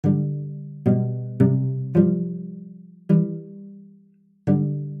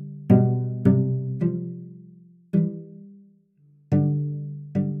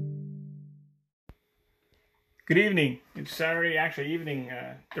Good evening. It's Saturday, actually evening,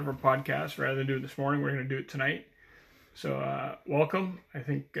 different podcast. Rather than do it this morning, we're going to do it tonight. So welcome. I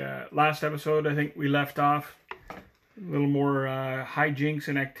think last episode, we left off a little more hijinks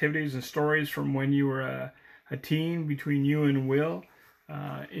and activities and stories from when you were a teen between you and Will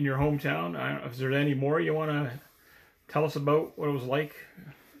in your hometown. I don't know if there's any more you want to tell us about what it was like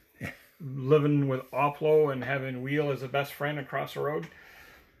living with Oplo and having Will as a best friend across the road.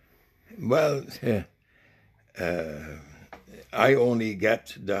 Well, I only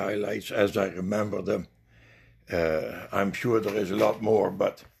get the highlights as I remember them. I'm sure there is a lot more,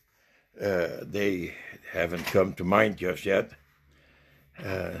 but they haven't come to mind just yet.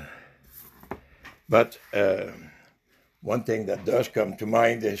 But one thing that does come to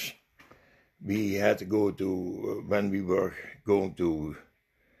mind is we had to go to, when we were going to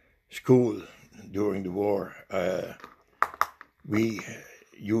school during the war, we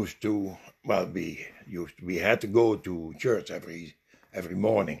had to go to church every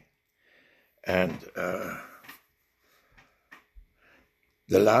morning, and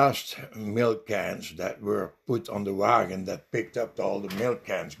the last milk cans that were put on the wagon that picked up all the milk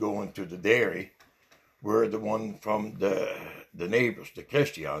cans going to the dairy were the one from the neighbors, the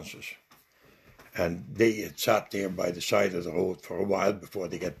Christianses, and they had sat there by the side of the road for a while before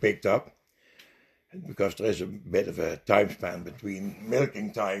they get picked up. Because there is a bit of a time span between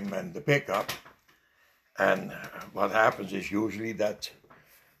milking time and the pickup. And what happens is usually that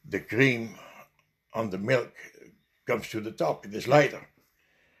the cream on the milk comes to the top. It is lighter.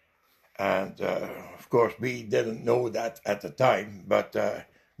 And of course, we didn't know that at the time, but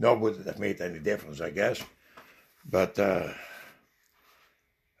nor would it have made any difference, I guess. But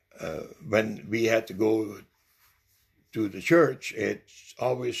when we had to go to the church, it's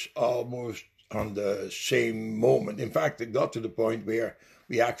always almost on the same moment. In fact, it got to the point where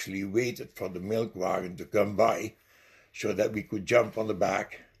we actually waited for the milk wagon to come by so that we could jump on the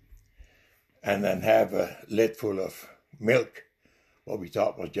back and then have a lid full of milk, what we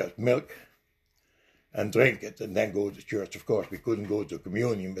thought was just milk, and drink it and then go to church. Of course, we couldn't go to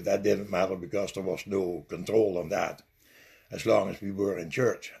communion, but that didn't matter because there was no control on that as long as we were in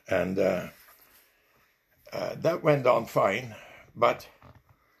church. And that went on fine, but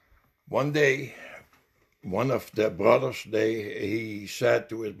one day, one of the brothers, he said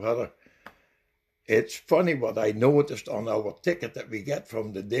to his brother, "It's funny what I noticed on our ticket that we get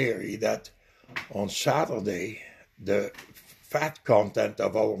from the dairy, that on Saturday, the fat content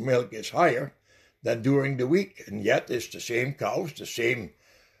of our milk is higher than during the week. And yet it's the same cows, the same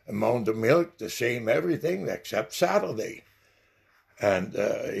amount of milk, the same everything, except Saturday." And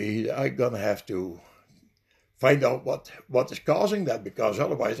I'm going to have to find out what is causing that, because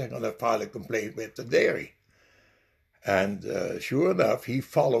otherwise I'm going to file a complaint with the dairy. And sure enough, he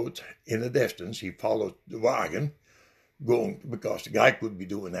followed in the distance. He followed the wagon going, because the guy could be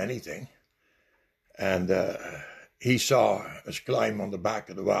doing anything. And he saw us climb on the back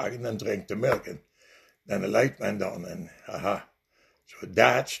of the wagon and drink the milk. And then the light went on, and so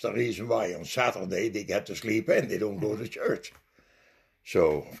that's the reason why on Saturday they get to sleep in. They don't go to church.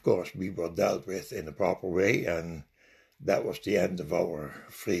 So, of course, we were dealt with in the proper way, and that was the end of our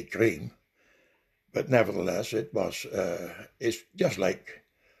free cream. But nevertheless, it was, it's just like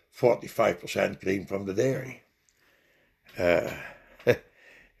 45% cream from the dairy.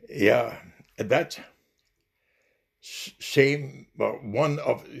 Yeah, that same, well, one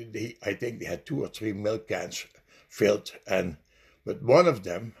of the, I think they had 2 or 3 milk cans filled, but one of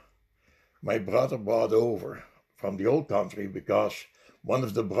them, my brother brought over from the old country, because one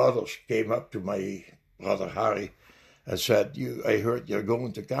of the brothers came up to my brother Harry and said, I heard you're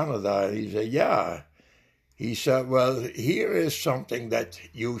going to Canada. And he said, yeah. He said, well, here is something that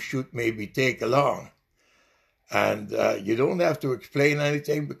you should maybe take along. And you don't have to explain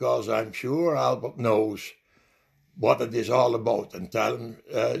anything, because I'm sure Albert knows what it is all about. And tell him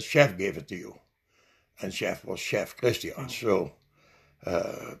Chef gave it to you. And Chef was Chef Christian. So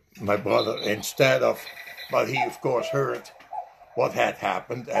my brother, instead of, well, he of course heard what had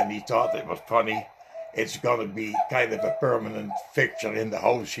happened, and he thought it was funny. It's going to be kind of a permanent fixture in the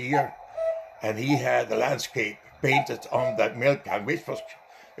house here. And he had a landscape painted on that milk can, which was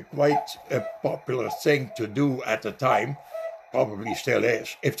quite a popular thing to do at the time. Probably still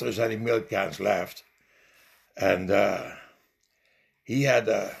is, if there's any milk cans left. And he had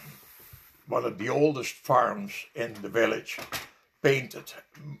one of the oldest farms in the village painted,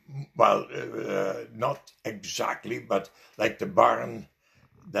 well, not exactly, but like the barn,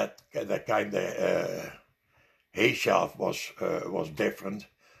 that kind of hay shelf was different,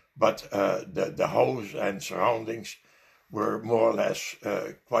 but the house and surroundings were more or less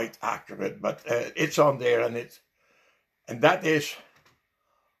quite accurate. But it's on there, and that is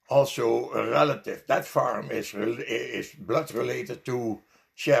also a relative. That farm is blood related to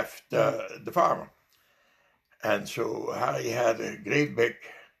Chef, the farmer. And so Harry had a great big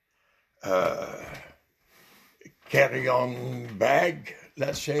carry-on bag,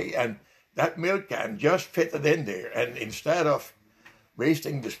 let's say, and that milk can just fitted in there. And instead of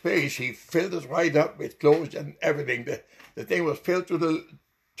wasting the space, he filled it right up with clothes and everything. The thing was filled to the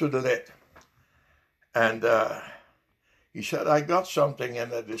lid. And he said, I got something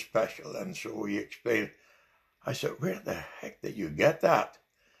and that is special. And so he explained. I said, where the heck did you get that?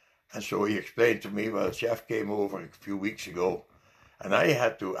 And so he explained to me, well, Chef came over a few weeks ago, and I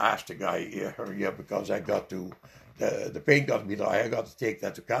had to ask the guy, hurry up, because I got to, the paint got me dry, I got to take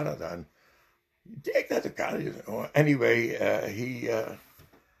that to Canada. And take that to Canada, you know. Anyway, he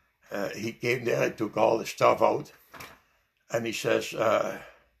came there, I took all the stuff out, and he says,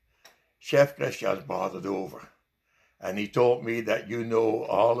 Chef Christian's brought it over. And he told me that you know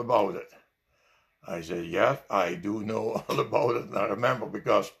all about it. I said, yes, I do know all about it. And I remember,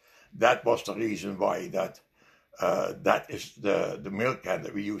 because that was the reason why that is the milk can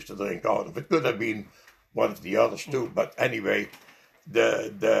that we used to drink out of. It could have been one of the others too. But anyway,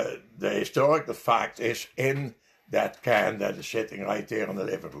 the historical fact is in that can that is sitting right there in the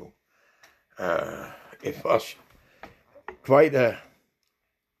living room. It was quite a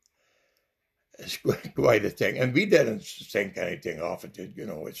thing, and we didn't think anything of it. You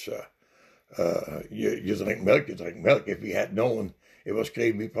know, it's you drink milk. You drink milk. If we had known it was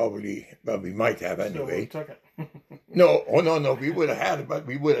cream, we might have anyway. So we took it. No, we would have had it, but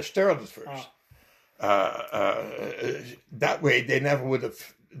we would have stirred it first. That way, they never would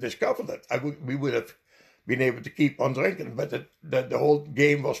have discovered it. We would have been able to keep on drinking, but the whole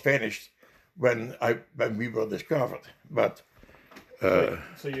game was finished when we were discovered. But so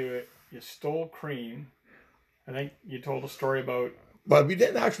you stole cream. I think you told a story about. Well, we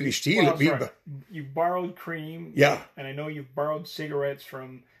didn't actually steal it. Sorry. You borrowed cream. Yeah. And I know you borrowed cigarettes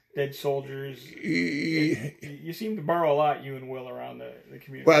from dead soldiers. You seem to borrow a lot, you and Will, around the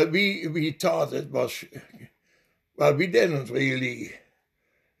community. Well, we thought it was. Well, we didn't really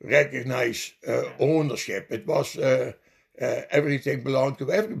recognize ownership. It was everything belonged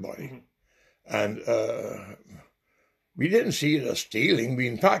to everybody. Mm-hmm. And we didn't see it as stealing.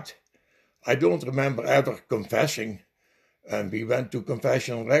 In fact, I don't remember ever confessing. And we went to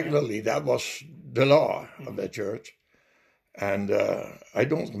confession regularly. That was the law of the church. And I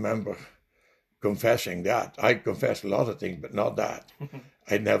don't remember confessing that. I confessed a lot of things, but not that.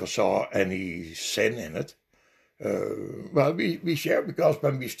 I never saw any sin in it. Well, we shared, because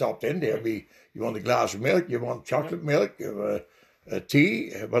when we stopped in there, you want a glass of milk, you want chocolate milk, a tea,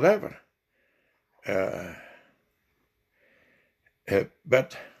 whatever.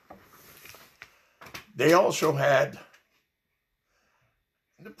 But they also had,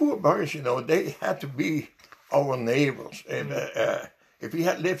 the poor boys, you know, they had to be our neighbors. And if we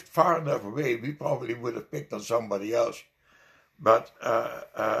had lived far enough away, we probably would have picked on somebody else. But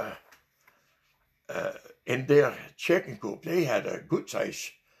in their chicken coop, they had a good-sized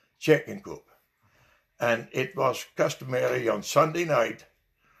chicken coop. And it was customary on Sunday night,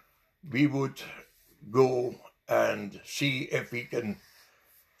 we would go and see if we can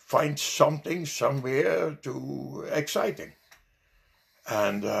find something somewhere too exciting.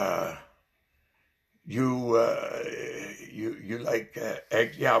 And you like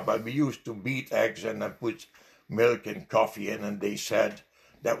eggs? Yeah, but we used to beat eggs and then put milk and coffee in, and they said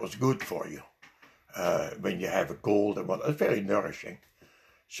that was good for you when you have a cold and what. It's very nourishing.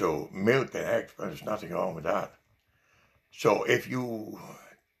 So milk and eggs, but there's nothing wrong with that. So if you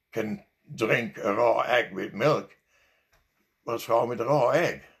can drink a raw egg with milk, what's wrong with a raw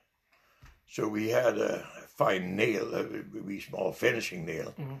egg? So we had a fine nail, a wee small finishing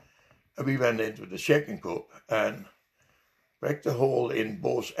nail, and we went into the chicken coop and pricked a hole in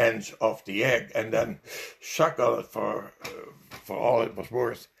both ends of the egg, and then sucked on it for all it was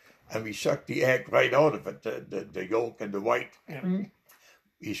worth, and we sucked the egg right out of it, the yolk and the white. Yeah.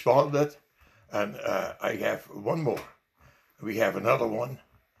 We swallowed it, and I have one more. We have another one,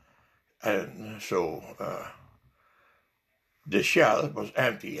 and so the shell was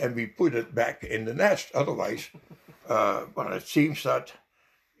empty, and we put it back in the nest. Otherwise, but it seems that,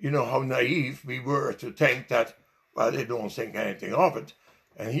 you know, how naive we were to think that, well, they don't think anything of it.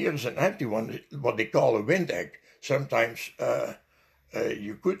 And here's an empty one, what they call a wind egg. Sometimes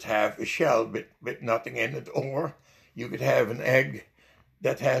you could have a shell with nothing in it, or you could have an egg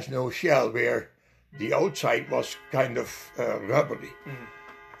that has no shell, where the outside was kind of rubbery.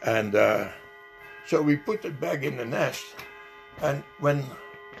 And so we put it back in the nest, And when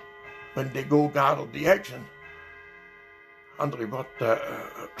they go gather the eggs, and Andre, what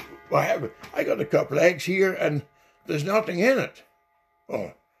happened? I got a couple of eggs here, and there's nothing in it.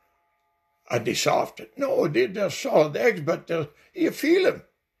 Oh, are they soft? No, they're solid eggs, but you feel them.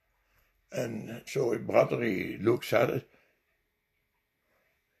 And so brother, he looks at it.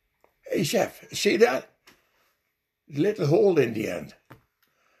 Hey, chef, see that? Little hole in the end.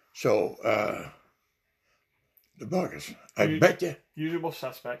 So, the buggers, I bet you. Usual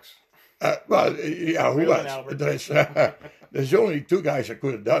suspects. Well, yeah, who else? There's only two guys that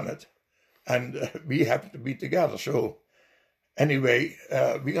could have done it. And we happen to be together. So, anyway,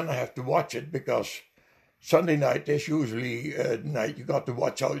 we're going to have to watch it because Sunday night is usually the night you got to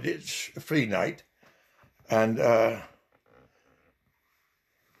watch out. It's a free night. And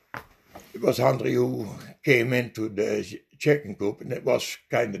it was Andre who came into the chicken coop, and it was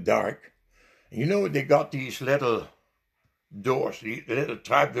kind of dark. And you know, they got these little doors, the little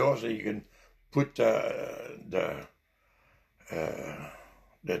trap doors that you can put the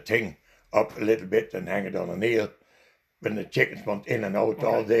thing up a little bit and hang it on a nail when the chickens went in and out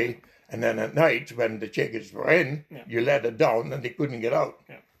all day. And then at night, when the chickens were in, you let it down and they couldn't get out.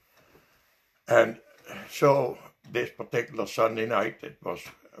 Yeah. And so this particular Sunday night, it was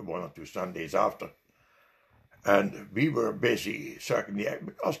one or two Sundays after, and we were busy sucking the egg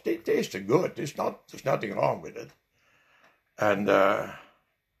because they tasted good. There's nothing wrong with it. And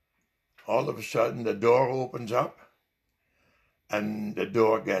all of a sudden the door opens up and the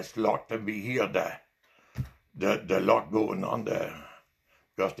door gets locked, and we hear the lock going on there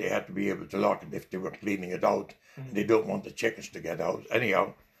because they had to be able to lock it if they were cleaning it out. Mm-hmm. And they don't want the chickens to get out.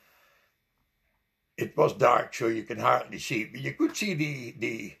 Anyhow, it was dark, so you can hardly see. You could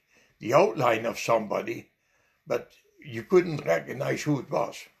see the outline of somebody, but you couldn't recognize who it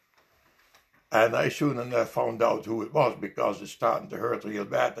was. And I soon enough found out who it was because it started to hurt real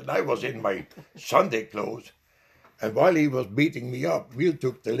bad. And I was in my Sunday clothes. And while he was beating me up, Will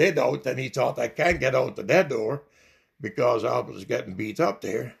took the lid out, and he thought, I can't get out of that door because Albert is getting beat up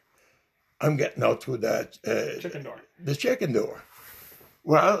there. I'm getting out through that chicken door. The chicken door.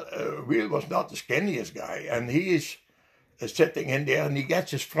 Well, Will was not the skinniest guy, and he is sitting in there, and he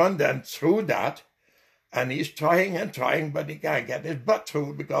gets his front end through that, and he's trying and trying, but he can't get his butt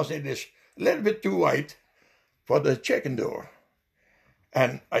through because it is a little bit too wide for the chicken door.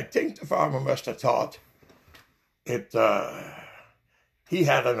 And I think the farmer must have thought he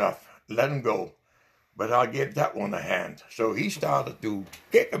had enough, let him go, but I'll give that one a hand. So he started to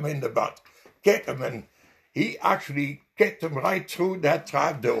kick him in the butt, and he actually kicked him right through that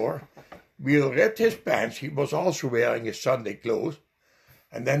trap door. Will ripped his pants. He was also wearing his Sunday clothes.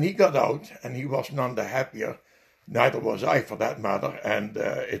 And then he got out, and he was none the happier. Neither was I, for that matter. And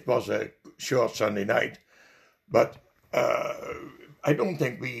it was a short Sunday night. But I don't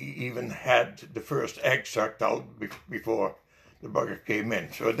think we even had the first egg sucked out before the bugger came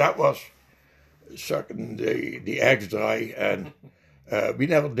in. So that was sucking the eggs dry, and we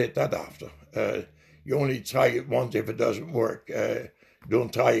never did that after. You only try it once. If it doesn't work,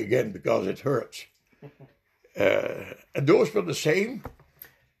 don't try again because it hurts. And those were the same.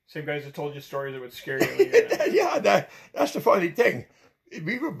 Same guys that told you stories that would scare you. Yeah, that's the funny thing.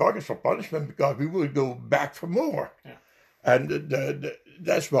 We were buggers for punishment because we would go back for more. Yeah. And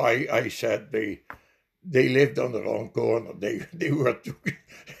that's why I said they lived on the wrong corner. They were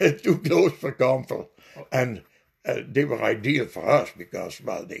too close for comfort. Oh. And they were ideal for us because,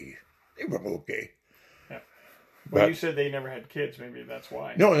 well, they were okay. Well, you said they never had kids. Maybe that's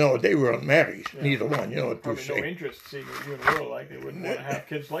why. No, they weren't married. Yeah. Neither one. Probably no interest seeing what you in the world like. They wouldn't want to have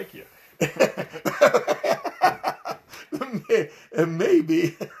kids like you.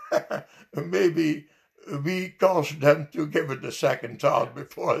 Maybe we caused them to give it a second thought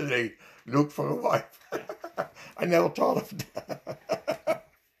before they look for a wife. I never thought of that.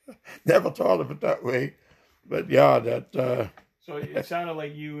 Never thought of it that way. But yeah, that... So it sounded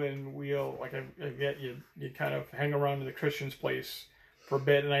like you and Will, like I get you kind of hang around to the Christian's place for a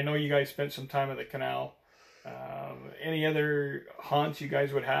bit, and I know you guys spent some time at the canal. Any other haunts you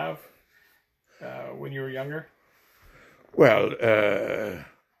guys would have when you were younger? Well,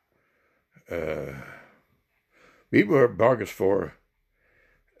 we were buggers for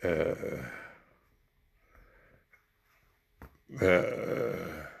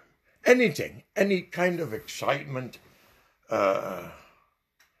anything, any kind of excitement. There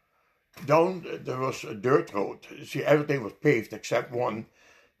was a dirt road. See, everything was paved except one,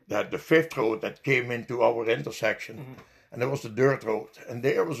 the fifth road that came into our intersection. Mm-hmm. And there was the dirt road. And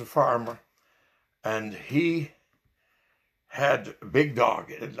there was a farmer, and he had a big dog,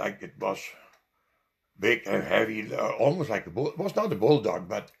 like it was big and heavy, almost like a bull. It was not a bulldog,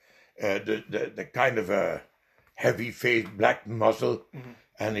 but the kind of a heavy face, black muzzle,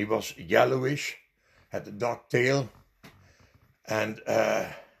 and he was yellowish, had a dark tail, and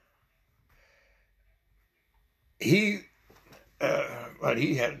he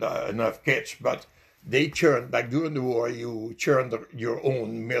had enough kids, but they churned, like during the war, you churned your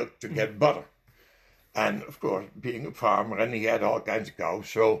own milk to get butter. And of course, being a farmer, and he had all kinds of cows,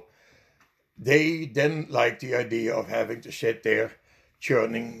 so they didn't like the idea of having to sit there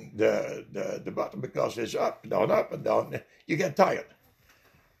churning the butter, because it's up and down, you get tired.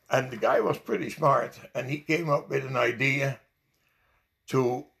 And the guy was pretty smart, and he came up with an idea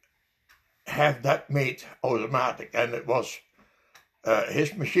to have that made automatic, and it was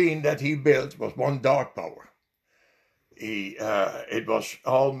his machine that he built was one dog power. It was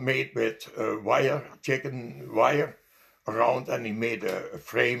all made with chicken wire around, and he made a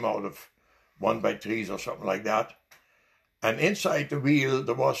frame out of 1x3s or something like that. And inside the wheel,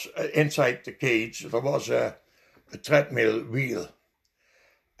 there was inside the cage there was a treadmill wheel,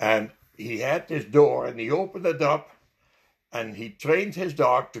 and he had this door, and he opened it up, and he trained his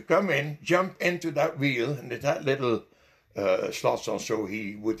dog to come in, jump into that wheel, and it had little slots on, so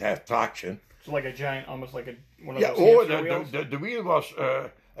he would have traction. So like a giant, almost like one of those wheels? The wheel was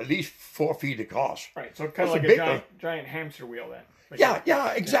at least 4 feet across. Right, so kind of like a giant hamster wheel then. Like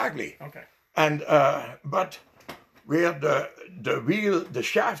exactly. Yeah. Okay. And but where the wheel, the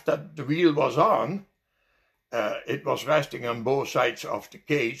shaft that the wheel was on, it was resting on both sides of the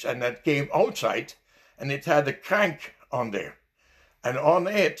cage, and that came outside, and it had a crank on there. And on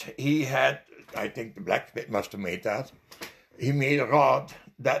it, he had, I think the blacksmith must have made that, he made a rod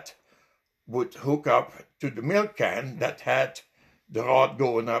that would hook up to the milk can that had the rod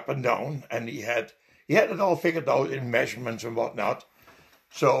going up and down, and he had it all figured out in measurements and whatnot.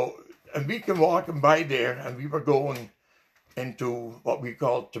 So, and we came walking by there, and we were going into what we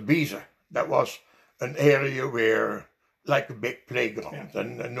called Tebeza. That was an area where, like a big playground,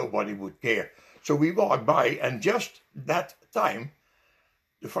 and nobody would care. So we walked by, and just that time,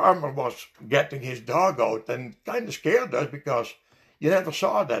 the farmer was getting his dog out, and kind of scared us because you never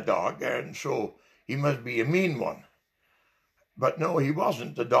saw that dog, and so he must be a mean one. But no, he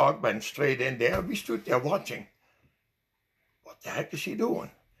wasn't. The dog went straight in there. We stood there watching. What the heck is he doing?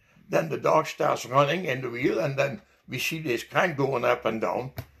 Then the dog starts running in the wheel, and then we see this crank going up and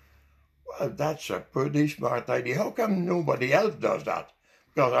down. Well, that's a pretty smart idea. How come nobody else does that?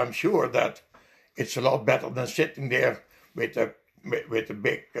 Because I'm sure that it's a lot better than sitting there with a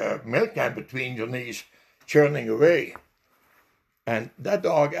big milk can between your knees, churning away. And that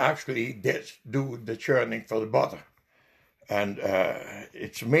dog actually did do the churning for the butter. And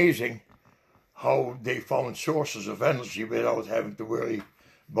it's amazing how they found sources of energy without having to worry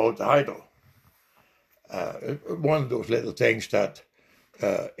about the hydro. One of those little things that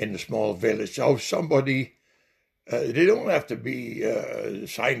in a small village, how somebody, they don't have to be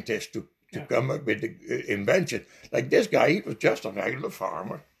scientists to come up with the invention. Like this guy, he was just a regular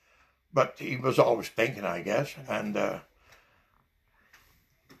farmer, but he was always thinking, I guess. And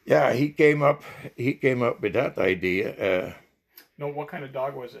he came up with that idea. No, what kind of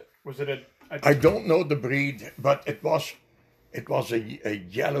dog was it? Was it a I don't know the breed, but it was a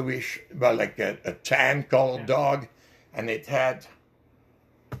yellowish, well, like a tan colored dog, and it had.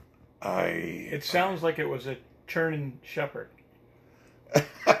 It sounds like it was a churning shepherd.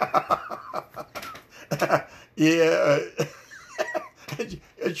 Yeah,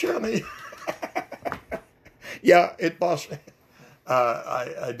 a churning. Yeah, it was.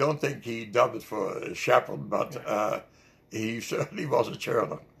 I don't think he dubbed it for a shepherd, but he certainly was a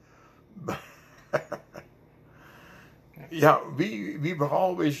churner. Yeah, we were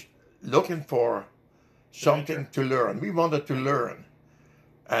always looking for something to learn. We wanted to learn.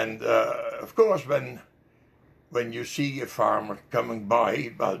 And of course, when you see a farmer coming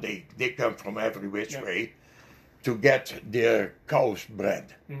by, well, they come from every which way to get their cows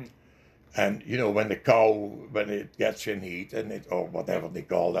bred. Mm-hmm. And, you know, when it gets in heat, or whatever they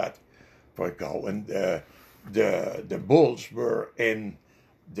call that for a cow, and the bulls were in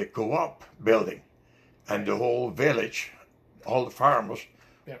the co-op building, and the whole village, all the farmers,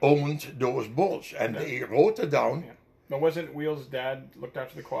 owned those bulls, and they wrote it down. Yeah. But wasn't Wheel's dad looked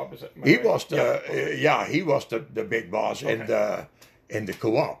after the co-op? He was he was the big boss in the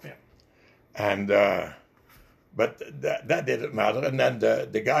co-op, and but that didn't matter. And then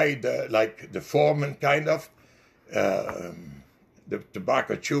the guy, the foreman kind of, the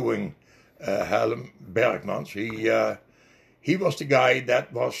tobacco chewing Helm Bergmans, he was the guy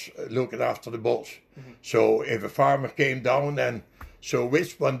that was looking after the bulls. Mm-hmm. So if a farmer came down and So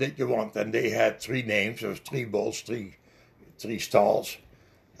which one did you want? And they had 3 names. There was 3 bulls, three stalls,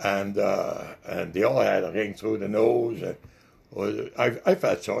 and they all had a ring through the nose. I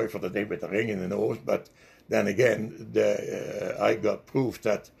felt sorry for the thing with the ring in the nose, but then again, I got proof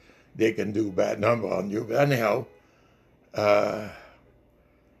that they can do bad number on you. But anyhow,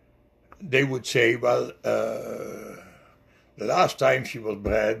 they would say, well, the last time she was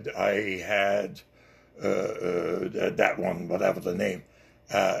bred, I had that one, whatever the name.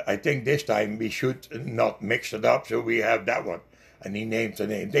 I think this time we should not mix it up, so we have that one. And he named the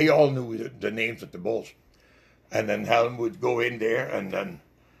name. They all knew the names of the bulls. And then Helm would go in there and then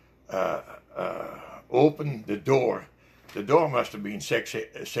open the door. The door must have been 6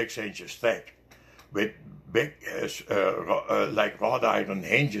 inches thick, with big, like wrought iron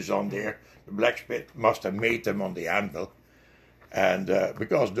hinges on there. The blacksmith must have made them on the anvil. And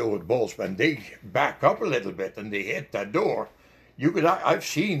because those bulls, when they back up a little bit and they hit that door, I've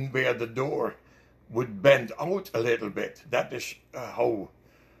seen where the door would bend out a little bit. That is how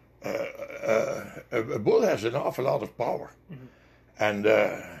a bull has an awful lot of power. And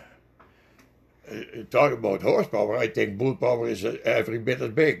talk about horsepower, I think bull power is every bit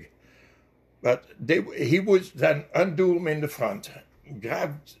as big. But he would then undo him in the front,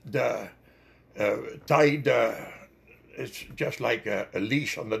 grabbed tied it's just like a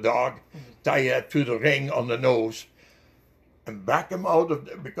leash on the dog, tie it to the ring on the nose, and back him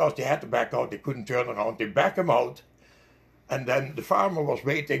out because they had to back out, they couldn't turn around, they back him out, and then the farmer was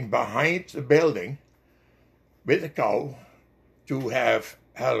waiting behind the building with a cow to have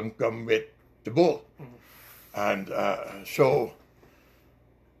Helm come with the bull. And so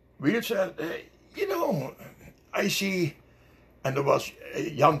we said, I see, and there was,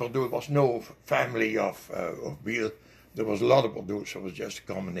 Jan Bordeaux was no family of Wiel. There was a lot of Bordeaux, so it was just a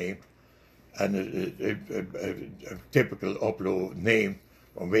common name. And a typical Uplo name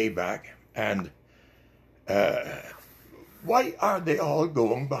from way back. And why are they all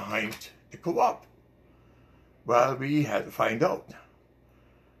going behind the co-op? Well, we had to find out.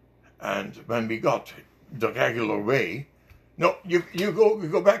 And when we got the regular way, no, you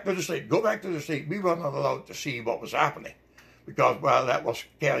go back to the street, go back to the street. We were not allowed to see what was happening because, well, that was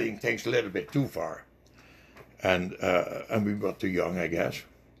carrying things a little bit too far. And we were too young, I guess,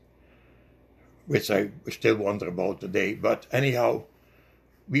 which I still wonder about today. But anyhow,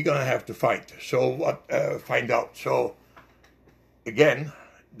 we're going to have to find out. So, again,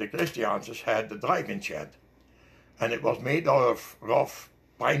 the Christianses had the driving shed. And it was made out of rough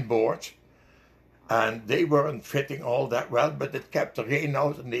pine boards. And they weren't fitting all that well, but it kept the rain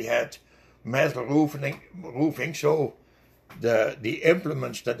out, and they had metal roofing, so the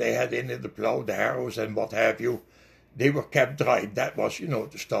implements that they had in it, the plow, the harrows, and what have you, they were kept dry. That was,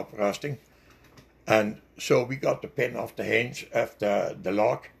 to stop rusting. And so we got the pin off the hinge of the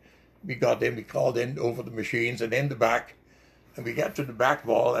lock. We crawled in over the machines and in the back, and we got to the back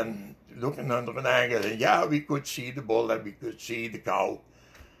wall and looking under an angle, and we could see the bull and we could see the cow.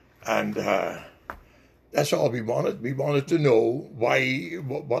 And that's all we wanted. We wanted to know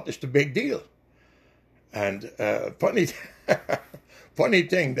what is the big deal. And funny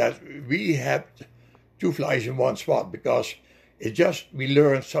thing that we had 2 flies in one spot because we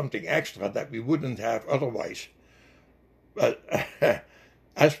learned something extra that we wouldn't have otherwise. But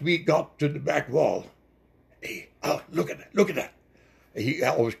as we got to the back wall, hey, look at that. He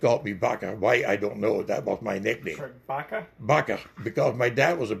always called me Bakker. Why, I don't know. That was my nickname. Sorry, Bakker? Bakker, because my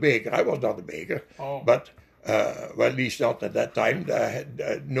dad was a baker. I was not a baker. Oh. But, at least not at that time.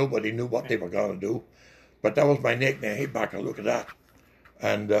 Nobody knew what they were going to do. But that was my nickname. Hey, Bakker, look at that.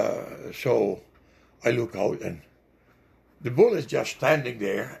 And so I look out, and the bull is just standing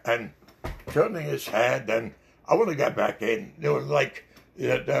there and turning his head, and I want to get back in. Like,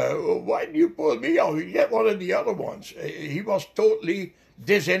 why did you pull me out? You get one of the other ones. He was totally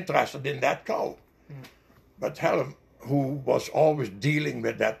disinterested in that cow. But Helm, who was always dealing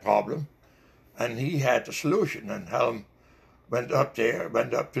with that problem, and he had the solution, and Helm went up to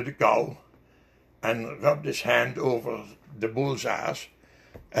the cow, and rubbed his hand over the bull's ass,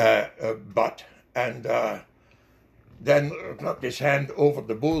 butt, and then rubbed his hand over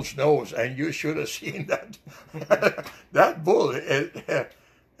the bull's nose, and you should have seen that. That bull,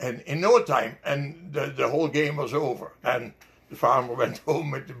 and in no time, and the whole game was over. And the farmer went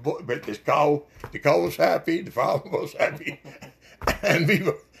home with his cow. The cow was happy, the farmer was happy, and we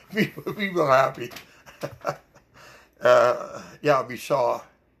were happy. We saw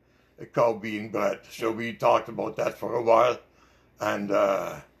a cow being bred, so we talked about that for a while, and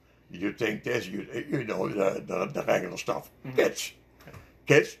you think this, the regular stuff.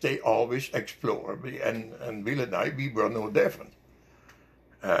 Kids, they always explore, and Bill and I, we were no different.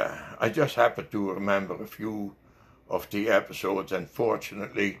 I just happen to remember a few of the episodes, and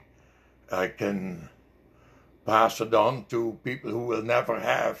fortunately I can pass it on to people who will never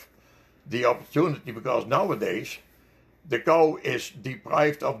have the opportunity, because nowadays the cow is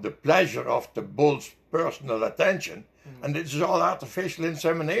deprived of the pleasure of the bull's personal attention, and this is all artificial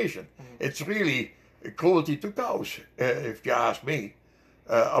insemination. It's really cruelty to cows, if you ask me.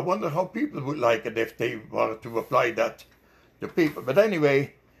 I wonder how people would like it if they were to apply that to people. But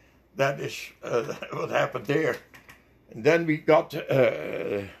anyway, that is what happened there. And then we got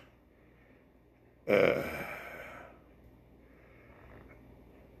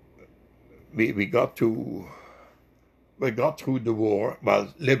we got through the war,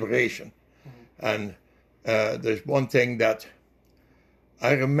 well, liberation. And there's one thing that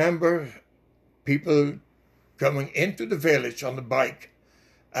I remember: people coming into the village on the bike,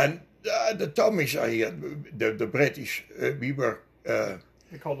 and the Tommies, the British, we were...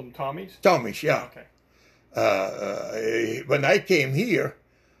 They called them Tommies? Tommies, yeah. Okay. When I came here,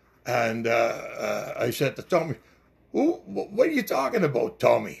 and I said to Tommy, what are you talking about,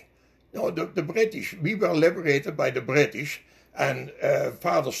 Tommy? No, the British, we were liberated by the British, and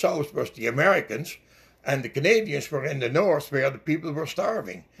farther south was the Americans, and the Canadians were in the north where the people were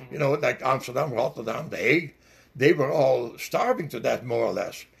starving. You know, like Amsterdam, Rotterdam, The Hague. They were all starving to death, more or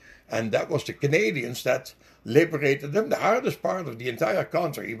less. And that was the Canadians that liberated them. The hardest part of the entire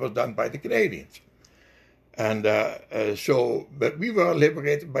country was done by the Canadians. And but we were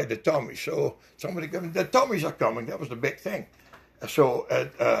liberated by the Tommies. So somebody coming, the Tommies are coming, that was the big thing. So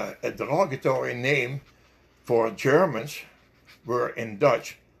a derogatory name for Germans were in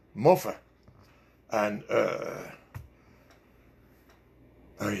Dutch, Muffe. And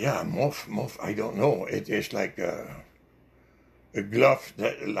muff, I don't know. It is like a glove,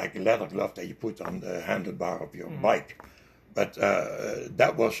 like a leather glove that you put on the handlebar of your bike. But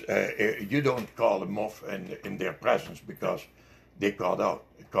that was, you don't call a muff in their presence because they caught on.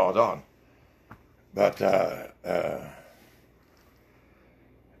 But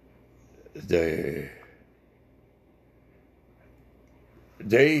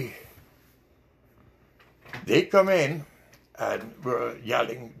they come in and were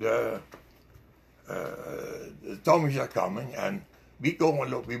yelling, the Tommies are coming, and we go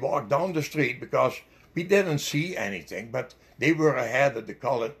and look. We walk down the street because we didn't see anything, but they were ahead of the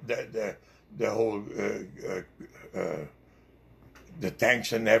whole the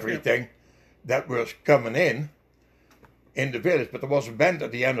tanks and everything that was coming in the village. But there was a bend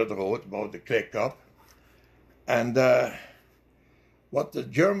at the end of the road, about to click up, and what the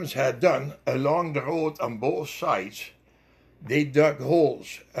Germans had done along the road on both sides, they dug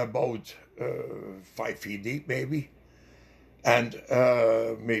holes about 5 feet deep, maybe, and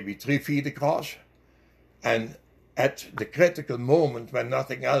maybe 3 feet across. And at the critical moment when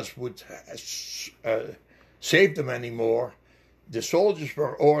nothing else would save them anymore, the soldiers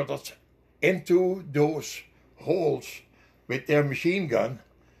were ordered into those holes with their machine gun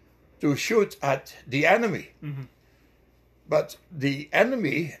to shoot at the enemy. Mm-hmm. But the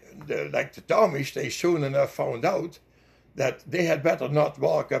enemy, like the Tommies, they soon enough found out that they had better not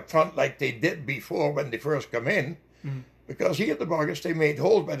walk up front like they did before when they first come in, because here at the Burgers they made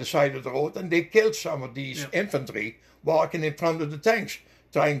holes by the side of the road and they killed some of these infantry walking in front of the tanks,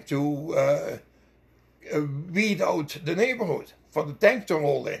 trying to weed out the neighborhood for the tank to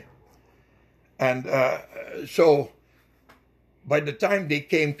roll in. And so by the time they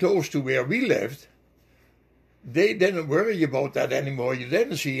came close to where we lived, they didn't worry about that anymore. You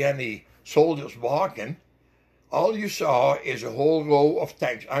didn't see any soldiers walking. All you saw is a whole row of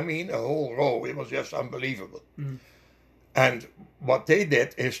tanks. I mean, a whole row. It was just unbelievable. Mm. And what they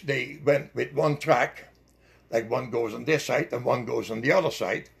did is they went with one track, like one goes on this side and one goes on the other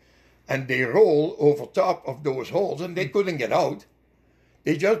side, and they roll over top of those holes, and they couldn't get out.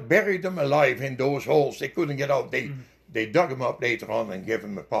 They just buried them alive in those holes. They couldn't get out. They dug them up later on and gave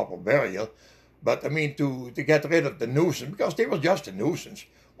them a proper burial. But I mean, to get rid of the nuisance, because they were just a nuisance.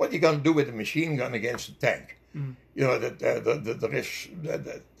 What are you going to do with a machine gun against a tank? Mm. You know, there's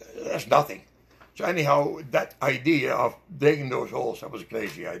nothing. So anyhow, that idea of digging those holes, that was a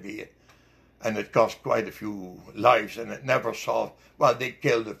crazy idea. And it cost quite a few lives, and it never solved. Well, they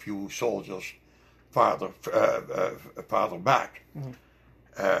killed a few soldiers farther back. Mm.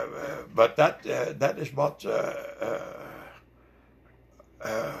 But that is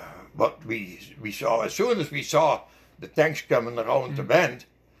what we saw. As soon as we saw the tanks coming around the bend,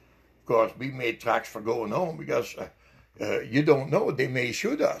 of course, we made tracks for going home, because you don't know, they may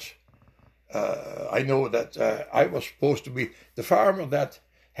shoot us. I know that I was supposed to be the farmer that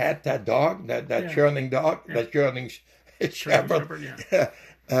had that dog, that churning dog, that churning shepherd.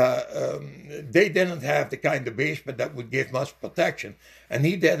 they didn't have the kind of basement that would give much protection, and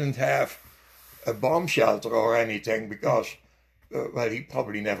he didn't have a bomb shelter or anything because, well, he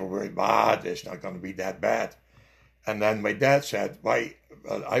probably never worried, it's not going to be that bad. And then my dad said, well,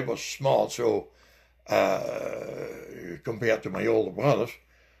 I was small, so compared to my older brothers,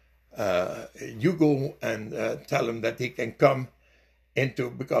 you go and tell them that they can come into,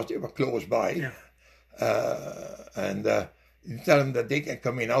 because they were close by, and you tell them that they can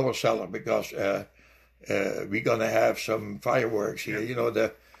come in our cellar because we're going to have some fireworks here. You know,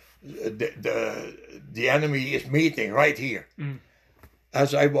 the enemy is meeting right here.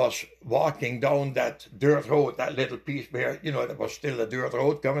 As I was walking down that dirt road, that little piece where, you know, there was still a dirt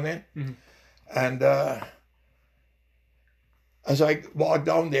road coming in. And as I walked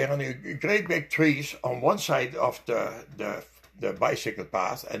down there, and the great big trees on one side of the bicycle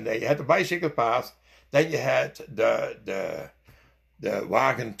path, and they had the bicycle path, then you had the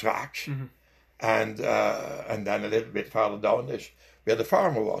wagon tracks, and then a little bit farther down is where the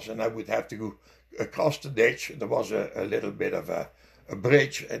farmer was, and I would have to go across the ditch. There was a little bit of a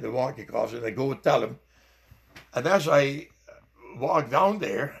bridge, and I walk across, and I go and tell him. And as I walked down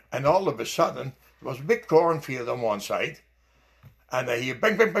there, and all of a sudden there was a big cornfield on one side, and I hear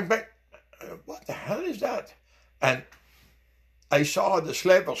bang, bang, bang, bang. What the hell is that? And I saw the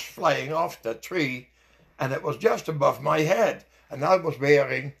slippers flying off the tree, and it was just above my head, and I was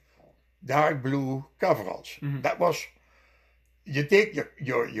wearing dark blue coveralls. That was, you take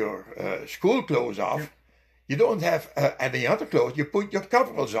your school clothes off, you don't have any other clothes, you put your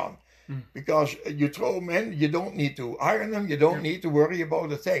coveralls on, because you throw them in, you don't need to iron them, you don't need to worry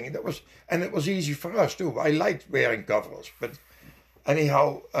about a thing. And it was easy for us too. I liked wearing coveralls, but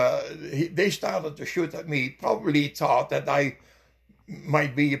anyhow, they started to shoot at me, probably thought that I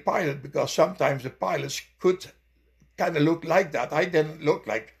might be a pilot, because sometimes the pilots could kind of look like that. I didn't look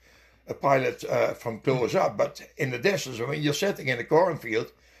like a pilot from close up, but in the distance, when you're sitting in a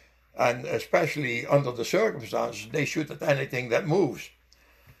cornfield, and especially under the circumstances, they shoot at anything that moves.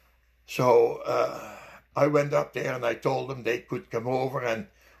 So I went up there and I told them they could come over, and,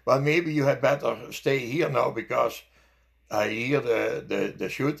 well, maybe you had better stay here now because I hear the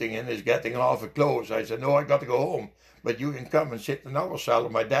shooting and it's getting awful close. I said, no, I got to go home, but you can come and sit in our cell.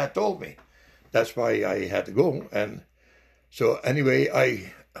 My dad told me. That's why I had to go. And so anyway,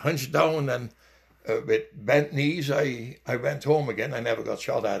 I hunched down, and with bent knees, I went home again. I never got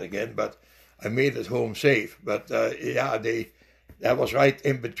shot at again, but I made it home safe. But that was right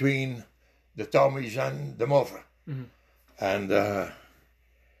in between the Tommies and the Muffer. And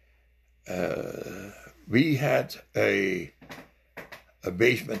we had a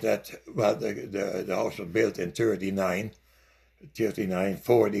basement that, well, the house was built in 39,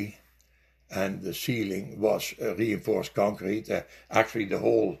 40, and the ceiling was reinforced concrete. Actually, the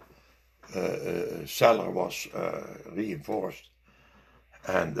whole cellar was reinforced.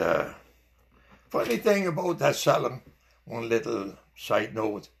 And funny thing about that cellar, one little side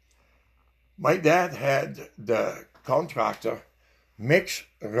note, my dad had the contractor mix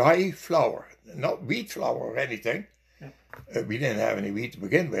rye flour, not wheat flour or anything. We didn't have any wheat to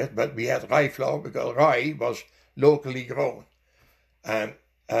begin with, but we had rye flour because rye was locally grown. And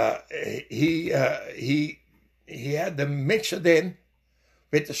he had them mix it in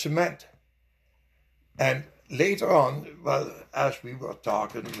with the cement. And later on, well, as we were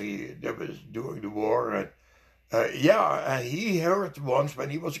talking, there was during the war, and and he heard once when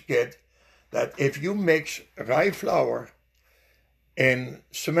he was a kid that if you mix rye flour in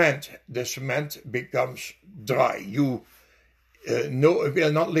cement, the cement becomes dry. No, it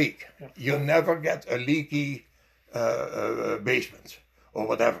will not leak. You'll never get a leaky basement or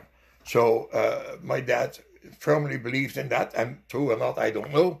whatever. So my dad firmly believed in that, and true or not, I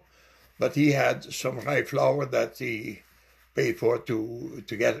don't know. But he had some rye flour that he paid for to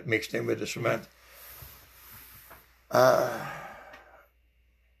get it mixed in with the cement.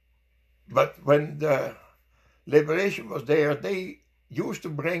 But when the liberation was there, they used to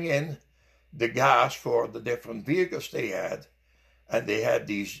bring in the gas for the different vehicles they had, and they had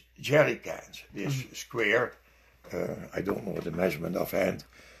these jerry cans, this square. I don't know the measurement offhand,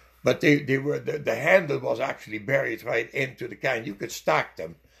 but they were the handle was actually buried right into the can. You could stack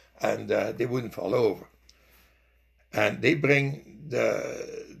them, and they wouldn't fall over. And they bring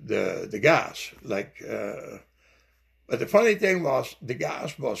the gas, like. But the funny thing was, the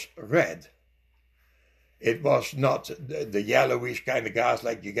gas was red. It was not the yellowish kind of gas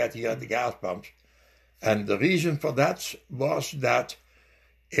like you get here at the gas pumps. And the reason for that was that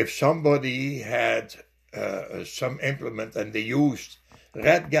if somebody had some implement and they used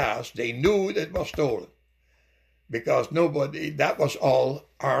red gas, they knew it was stolen. because nobody, that was all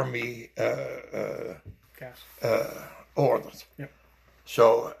army Gas. ordered. Yep.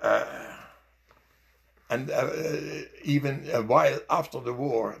 So, and even a while after the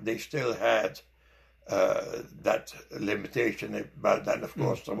war, they still had that limitation. But then, of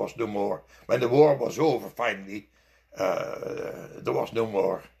course, there was no more. When the war was over, finally, there was no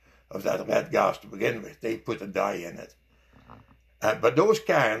more of that red gas to begin with. They put a dye in it. But those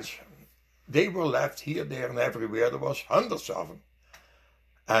cans, they were left here, there, and everywhere. There was hundreds of them.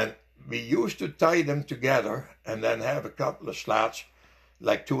 And we used to tie them together and then have a couple of slats,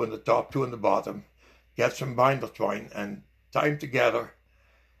 like 2 on the top, 2 on the bottom, get some binder twine and tie them together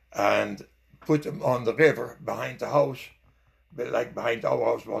and put them on the river behind the house. But like behind our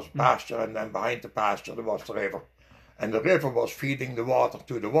house was pasture, and then behind the pasture there was the river. And the river was feeding the water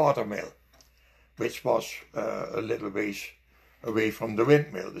to the watermill, which was a little ways away from the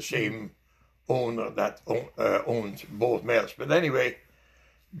windmill, the same owner that owned both mills. But anyway,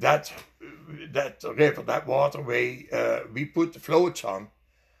 that river, that waterway, we put the floats on,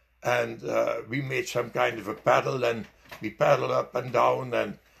 and we made some kind of a paddle, and we paddled up and down,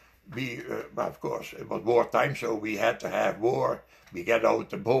 and we, of course, it was wartime, so we had to have war. We get out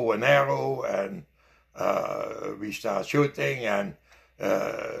the bow and arrow, and we start shooting, and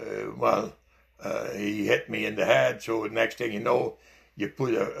he hit me in the head, so the next thing you know, you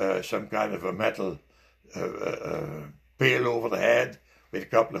put some kind of a metal pail over the head with a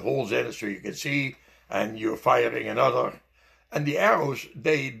couple of holes in it so you can see, and you're firing another. And the arrows,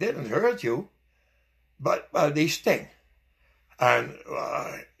 they didn't hurt you, but, well, they sting. And,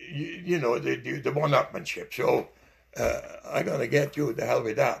 you know, the one-upmanship. So, I'm going to get you, the hell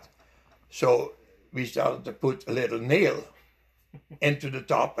with that. So, we started to put a little nail into the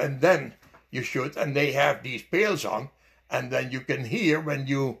top, and then you shoot, and they have these pails on, and then you can hear when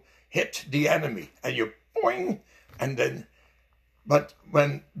you hit the enemy, and you boing, and then, but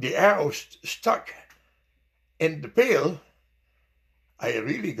when the arrow stuck in the pail, I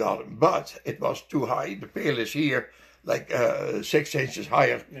really got him, but it was too high. The pail is here, like 6 inches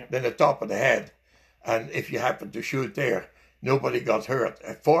higher than the top of the head, and if you happen to shoot there, nobody got hurt.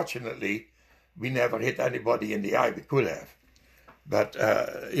 Fortunately, we never hit anybody in the eye. We could have. But,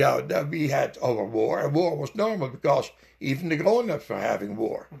 we had our war. And war was normal because even the grown-ups were having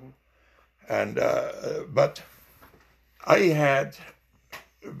war. And, but we had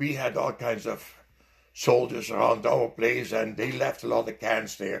all kinds of soldiers around our place, and they left a lot of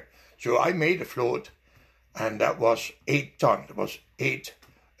cans there. So I made a float, and that was 8 tons. It was 8.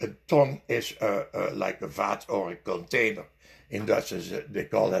 A ton is like a vat or a container. In Dutch, they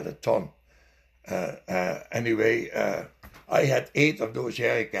call that a ton. Anyway, I had 8 of those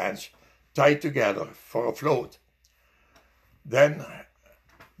jerry cans tied together for a float. Then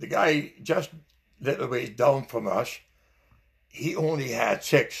the guy just a little ways down from us, he only had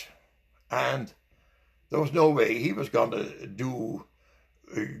 6, and there was no way he was going to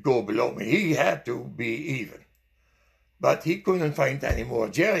go below me. He had to be even. But he couldn't find any more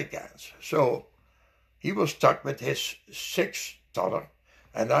jerry cans. So he was stuck with his 6-tonner,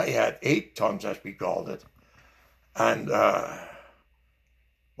 and I had 8 tons, as we called it. And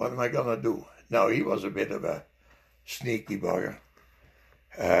what am I going to do? Now, he was a bit of a sneaky bugger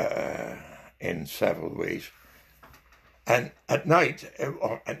in several ways. And at night,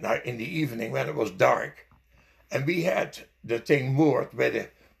 in the evening, when it was dark, and we had the thing moored with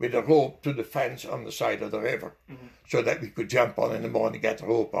a rope to the fence on the side of the river, so that we could jump on in the morning, get the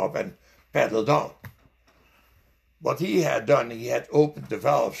rope off, and paddle down. What he had done, he had opened the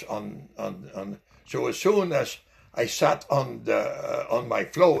valves on. So as soon as I sat on my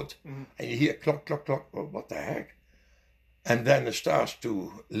float, and you hear clock, clock, clock, well, what the heck? And then it starts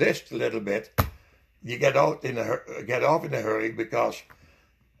to list a little bit. You get off in a hurry because,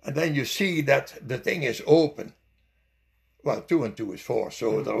 and then you see that the thing is open. Well, 2 and 2 is 4.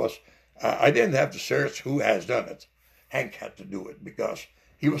 So there was, I didn't have to search who has done it. Hank had to do it because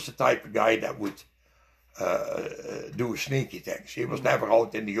he was the type of guy that would do sneaky things. He was never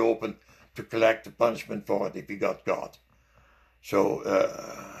out in the open to collect the punishment for it if he got caught. So,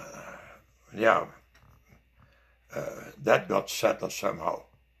 that got settled somehow.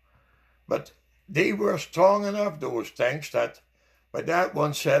 But they were strong enough, those tanks, that my dad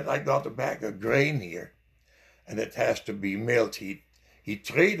once said, I got a bag of grain here, and it has to be milled. He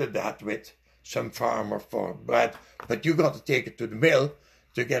traded that with some farmer for bread, but you got to take it to the mill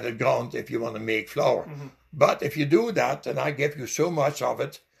to get it ground if you want to make flour. But if you do that, then I give you so much of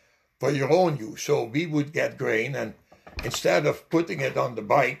it for your own use. So we would get grain, and instead of putting it on the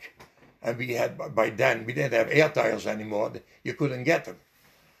bike, and we had, by then, we didn't have air tires anymore, you couldn't get them.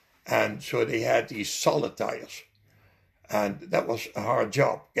 And so they had these solid tires. And that was a hard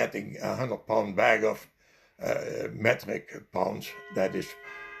job, getting a 100-pound bag of metric pounds, that is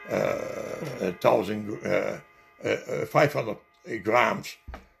 500 grams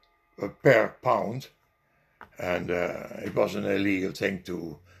per pound. And it was an illegal thing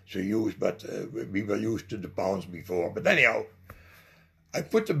to use, but we were used to the pounds before. But anyhow, I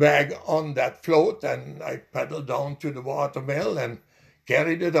put the bag on that float and I paddled down to the watermill and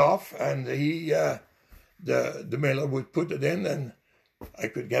carried it off, and the miller would put it in, and I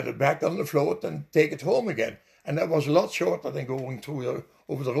could get it back on the float and take it home again. And that was a lot shorter than going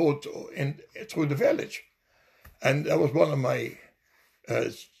over the road through the village. And that was one of my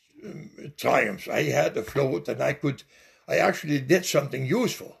triumphs. I had a float, and I actually did something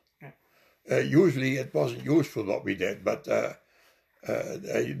useful. Usually it wasn't useful what we did, but that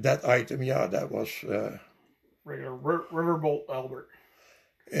item, that was... regular riverboat Albert.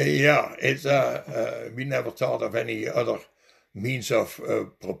 It's we never thought of any other means of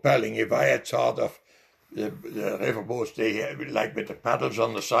propelling. If I had thought of the riverboats, like with the paddles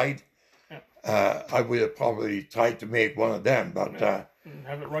on the side, I would have probably tried to make one of them, but and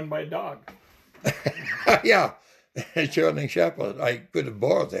have it run by a dog. yeah, a German Shepherd. I could have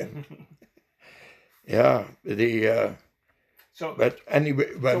bought him. But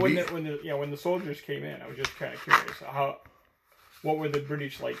anyway, when the soldiers came in, I was just kind of curious what were the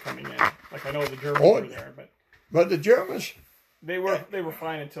British like coming in? Like, I know the Germans were there, but the Germans, they were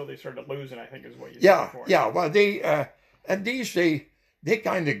fine until they started losing, I think is what you said before. Yeah. Well, they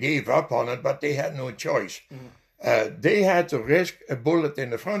kind of gave up on it, but they had no choice. Mm-hmm. They had to risk a bullet in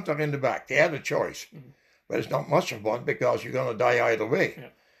the front or in the back. They had a choice, but it's not much of one because you're going to die either way. Yeah.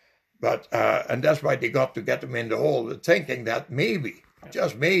 But and that's why they got to get them in the hole, thinking that maybe,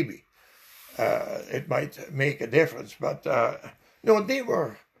 just maybe, it might make a difference. But no, they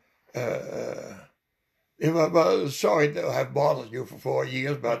were well, sorry to have bothered you for 4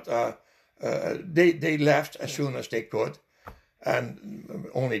 years, but they left as soon as they could,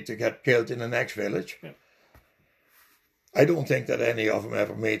 and only to get killed in the next village. Yeah. I don't think that any of them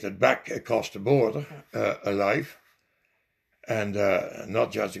ever made it back across the border alive. And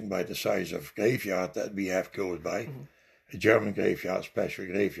not judging by the size of graveyard that we have close by, a German graveyard, special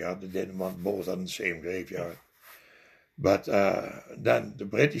graveyard, they didn't want both on the same graveyard. But then the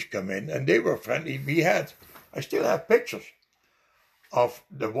British come in, and they were friendly. I still have pictures of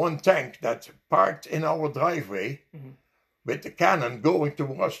the one tank that parked in our driveway with the cannon going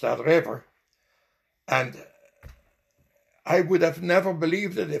towards that river. And I would have never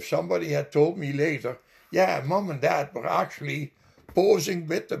believed it if somebody had told me later, yeah, Mom and Dad were actually posing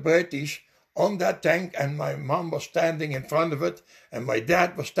with the British on that tank, and my mom was standing in front of it, and my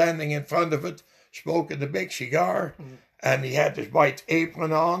dad was standing in front of it, smoking a big cigar, and he had his white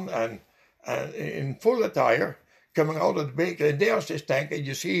apron on, and in full attire, coming out of the bakery, and there's this tank, and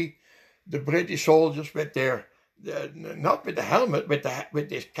you see the British soldiers with their, not with the helmet, with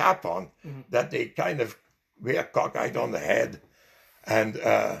this cap on, that they kind of wear cockeyed on the head, and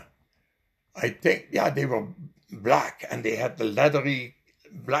I think, they were black, and they had the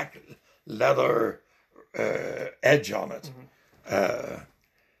black leather edge on it.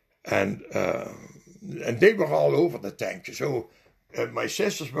 And they were all over the tank. So my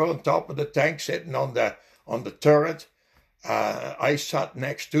sisters were on top of the tank, sitting on the turret. I sat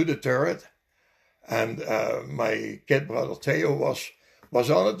next to the turret, and my kid brother Theo was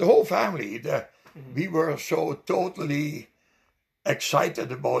on it. The whole family. We were so totally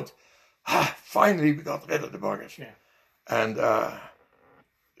excited about, finally we got rid of the buggers. Yeah. And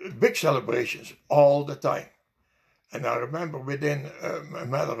big celebrations all the time. And I remember within a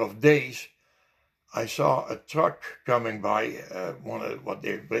matter of days, I saw a truck coming by, one of what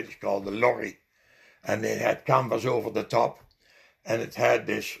the British called the lorry, and it had canvas over the top, and it had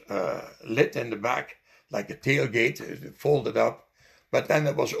this lid in the back, like a tailgate, it folded up, but then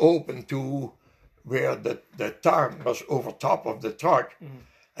it was open to where the tarp was over top of the truck,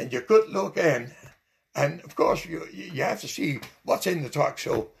 and you could look in, and of course you have to see what's in the truck.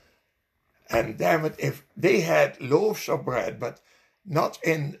 So, and damn it, if they had loaves of bread, but not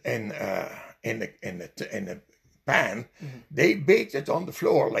in a pan, they baked it on the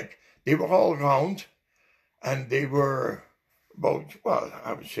floor. Like, they were all round, and they were about, well,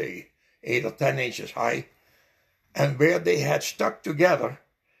 I would say 8 or 10 inches high, and where they had stuck together,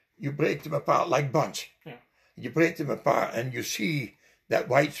 you break them apart like buns. Yeah. You break them apart, and you see that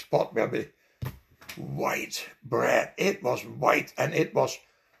white spot where the white bread. It was white, and it was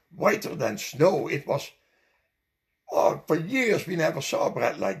whiter than snow. It was, for years we never saw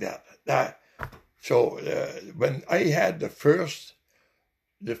bread like that. So when I had the first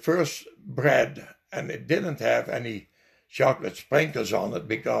bread, and it didn't have any chocolate sprinkles on it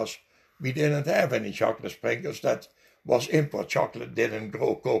because we didn't have any chocolate sprinkles. That was import. Chocolate didn't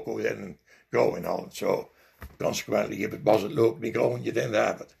grow, cocoa didn't grow and all. So consequently, if it wasn't locally grown, you didn't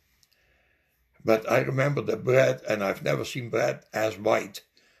have it. But I remember the bread, and I've never seen bread as white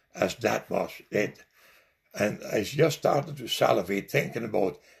as that was it. And I just started to salivate thinking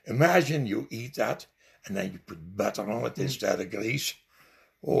about, imagine you eat that and then you put butter on it instead of grease.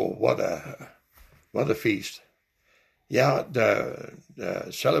 Oh, what a feast. Yeah, the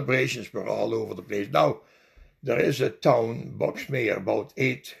celebrations were all over the place. Now, there is a town, Boxmeer, about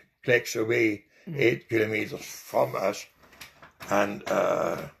 8 clicks away, 8 kilometers from us. And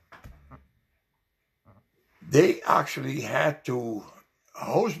they actually had to,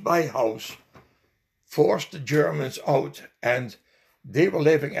 house by house, force the Germans out, and they were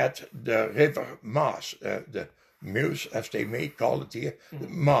living at the River Maas, the Meuse, as they may call it here, the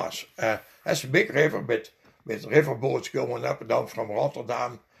Maas. That's a big river with riverboats going up and down from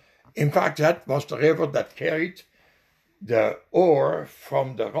Rotterdam. In fact, that was the river that carried the ore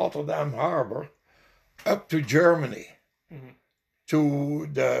from the Rotterdam harbor up to Germany, to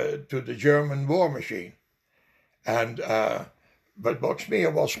the German war machine. And but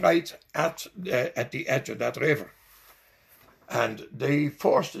Boxmeer was right at the edge of that river. And they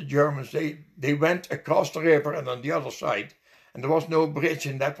forced the Germans, they went across the river and on the other side, and there was no bridge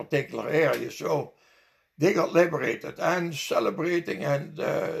in that particular area, so they got liberated and celebrating, and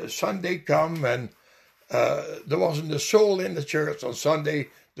Sunday come, and there wasn't a soul in the church on Sunday.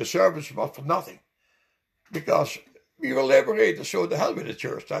 The service was for nothing, because we were liberated, so the hell with the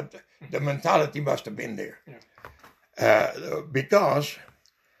church. That the mentality must have been there. Yeah. Because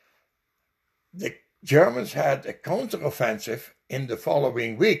the Germans had a counteroffensive in the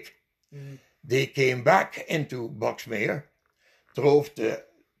following week. They came back into Boxmeer, drove the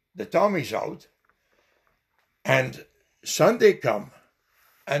Tommies out, and Sunday come,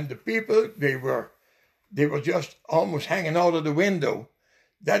 and the people, they were just almost hanging out of the window.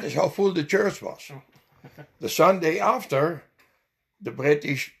 That is how full the church was. The Sunday after, the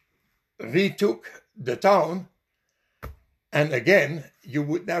British retook the town, and again, you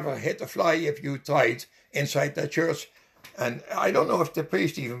would never hit a fly if you tried inside that church. And I don't know if the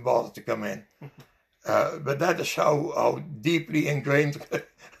priest even bothered to come in. But that is how deeply ingrained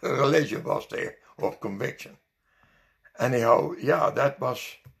religion was there, or conviction. Anyhow, yeah, that was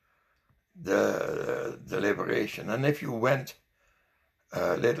the liberation. And if you went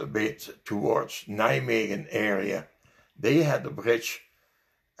a little bit towards Nijmegen area, they had a bridge,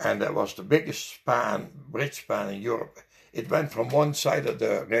 and that was the biggest bridge span in Europe. It went from one side of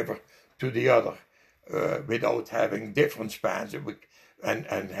the river to the other without having different spans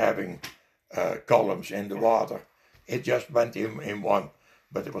and having columns in the water. It just went in one,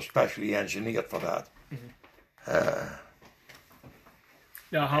 but it was specially engineered for that.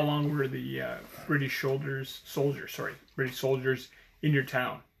 Now, how long were the British soldiers in your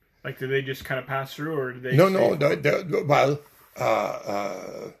town? Like, did they just kind of pass through, or did they? No.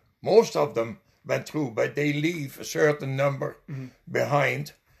 Most of them went through, but they leave a certain number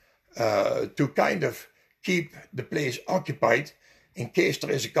behind to kind of keep the place occupied in case there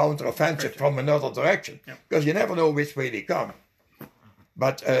is a counteroffensive from another direction, because you never know which way they come.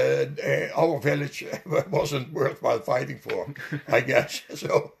 But our village wasn't worthwhile fighting for, I guess.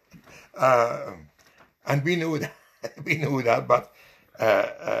 So, and we knew that. But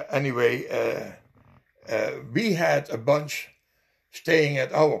anyway, we had a bunch staying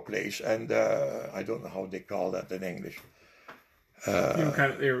at our place, and I don't know how they call that in English. You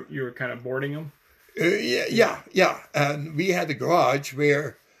were kind of boarding them. Yeah. And we had a garage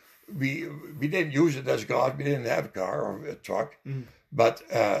where we didn't use it as a garage. We didn't have a car or a truck, but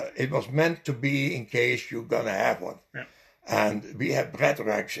it was meant to be in case you're gonna have one. Yeah. And we had bread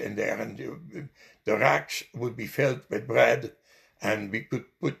racks in there, and the racks would be filled with bread. And we could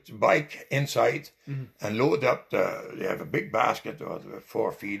put the bike inside and load up they have a big basket,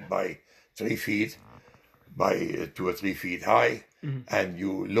 4 feet by 3 feet by 2 or 3 feet high. And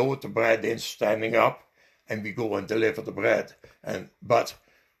you load the bread in standing up, and we go and deliver the bread. But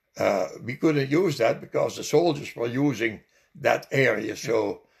we couldn't use that because the soldiers were using that area.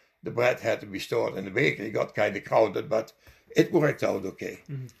 So the bread had to be stored in the bakery. It got kind of crowded, but it worked out okay.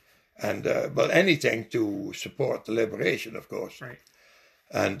 And but anything to support the liberation, of course. Right.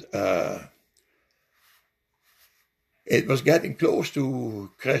 And it was getting close to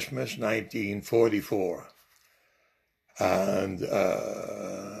Christmas 1944. And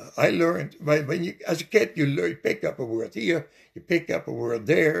I learned, when you, as a kid, you pick up a word here, you pick up a word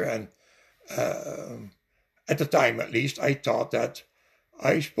there. And at the time, at least, I thought that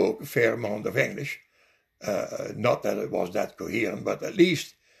I spoke a fair amount of English. Not that it was that coherent, but at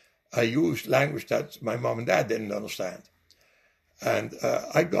least I used language that my mom and dad didn't understand. And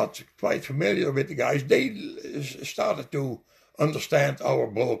I got quite familiar with the guys. They started to understand our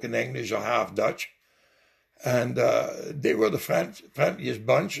broken English or half Dutch. And they were the friendliest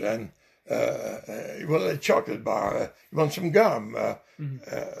bunch. And you want a chocolate bar, you want some gum.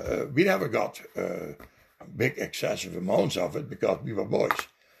 We never got big excessive amounts of it because we were boys.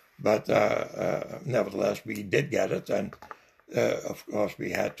 But nevertheless, we did get it. And of course,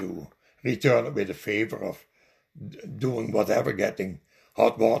 we had to return it with a favor of doing whatever, getting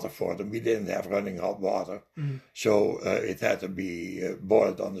hot water for them. We didn't have running hot water. So it had to be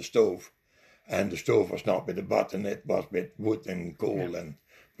boiled on the stove. And the stove was not with a button, it was with wood and coal and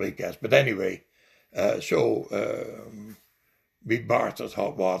briquettes. But anyway, we bartered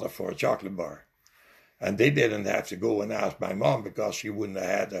hot water for a chocolate bar. And they didn't have to go and ask my mom because she wouldn't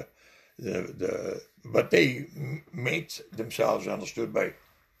have had but they made themselves understood by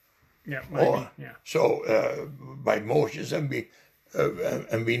by motions, and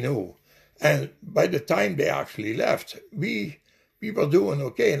we knew. And by the time they actually left, we were doing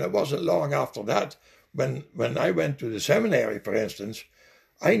okay. And it wasn't long after that when I went to the seminary, for instance,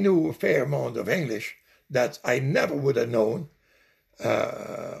 I knew a fair amount of English that I never would have known.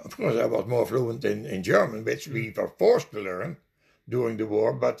 Of course, I was more fluent in German, which we were forced to learn during the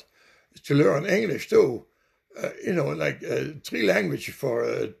war, but to learn English too, 3 languages for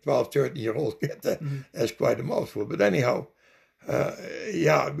a 12, 13-year-old kid, that's quite a mouthful. But anyhow, but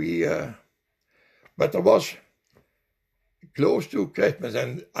there was close to Christmas,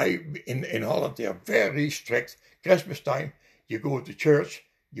 and in Holland they are very strict. Christmas time, you go to church,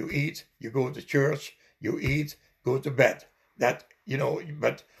 you eat, you go to church, you eat, go to bed. That,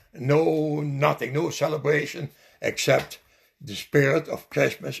 but nothing, no celebration except the spirit of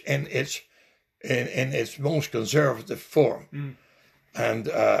Christmas in its most conservative form. And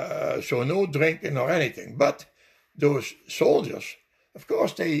so no drinking or anything. But those soldiers, of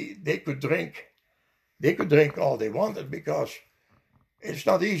course, they could drink. They could drink all they wanted because it's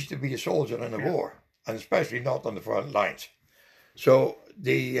not easy to be a soldier in a war, and especially not on the front lines. So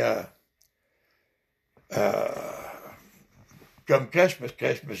come Christmas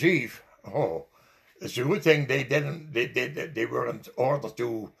Eve, it's a good thing they weren't ordered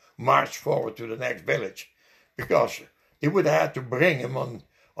to march forward to the next village, because they would have had to bring him on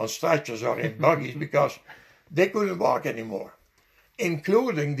stretchers or in buggies because they couldn't walk anymore,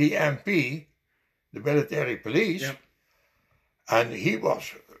 including the MP, the military police. And he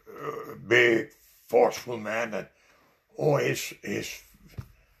was a big, forceful man, and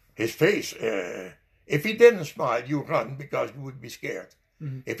his face, if he didn't smile, you run because you would be scared.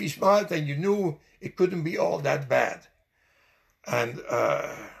 If he smiled, then you knew it couldn't be all that bad. And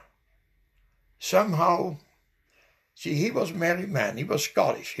somehow, see, he was a married man. He was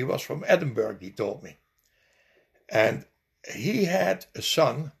Scottish. He was from Edinburgh, he told me. And he had a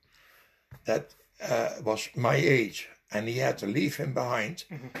son that was my age, and he had to leave him behind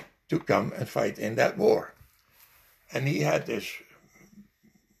to come and fight in that war. And he had this,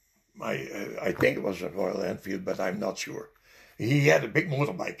 I think it was a Royal Enfield, but I'm not sure. He had a big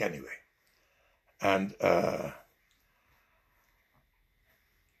motorbike anyway. And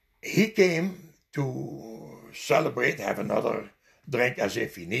he came to celebrate, have another drink as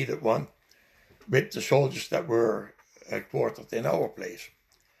if he needed one, with the soldiers that were quartered in our place.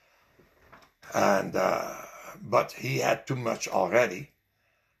 And but he had too much already,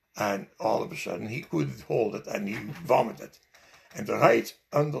 and all of a sudden he couldn't hold it and he vomited. And right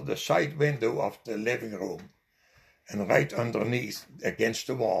under the side window of the living room, and right underneath against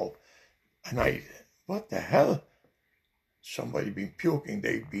the wall. And what the hell? Somebody been puking,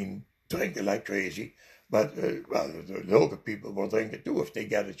 they've been drinking like crazy. But, the local people will drink it too if they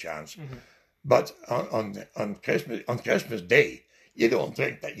get a chance. But on Christmas Day, you don't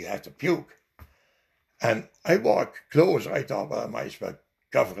drink that you have to puke. And I walked closer. I thought, well, I might as well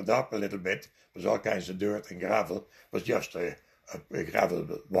cover it up a little bit. There was all kinds of dirt and gravel. It was just a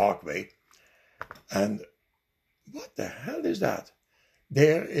gravel walkway. And what the hell is that?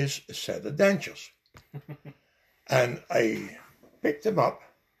 There is a set of dentures. And I picked them up.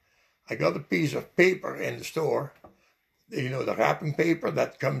 I got a piece of paper in the store, the wrapping paper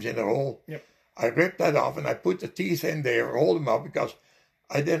that comes in a roll. I ripped that off and I put the teeth in there, rolled them up because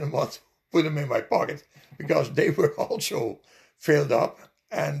I didn't want to put them in my pocket because they were also filled up.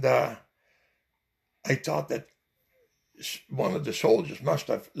 And I thought that one of the soldiers must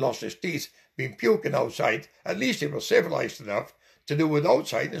have lost his teeth, been puking outside. At least they were civilized enough to do it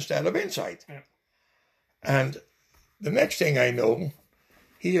outside instead of inside. And the next thing I know,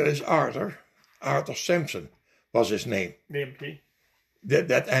 here is Arthur, Arthur Simpson was his name. The MP.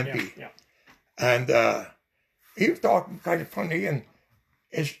 That MP. Yeah. And he was talking kind of funny, and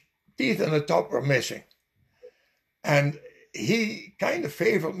his teeth in the top were missing. And he kind of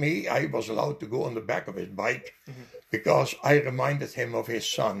favored me. I was allowed to go on the back of his bike because I reminded him of his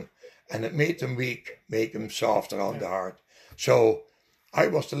son, and it made him weak, make him soft around the heart. So I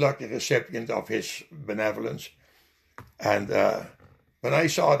was the lucky recipient of his benevolence. And when I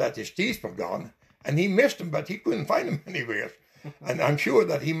saw that his teeth were gone, and he missed them, but he couldn't find them anywhere. And I'm sure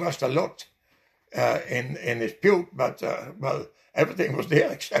that he must have looked in his puke, but well, everything was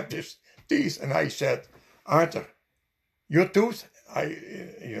there except his teeth. And I said, Arthur, your tooth,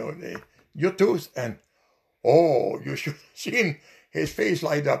 your tooth, and oh, you should have seen his face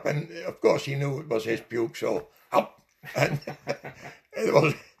light up. And of course, he knew it was his puke, so up. And it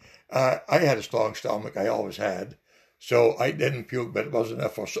was. I had a strong stomach, I always had, so I didn't puke, but it was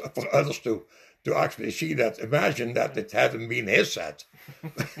enough for others to actually see that. Imagine that it hadn't been his set.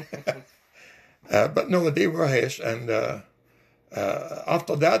 But no, they were his, and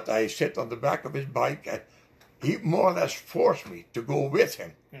after that, I sit on the back of his bike, and he more or less forced me to go with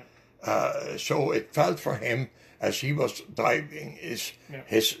him. Yeah. So it felt for him as he was driving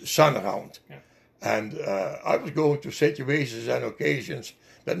his son around. Yeah. And I was going to situations and occasions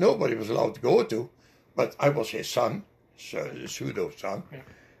that nobody was allowed to go to, but I was his son, pseudo son. Yeah.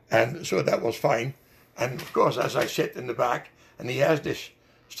 And so that was fine. And of course, as I sit in the back, and he has this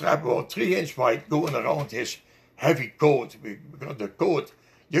strap about 3 inch wide going around his heavy coat, because the coat,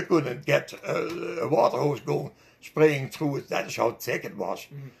 you couldn't get a water hose going, spraying through it. That is how thick it was.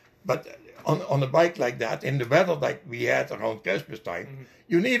 Mm-hmm. But on a bike like that, in the weather like we had around Christmas time,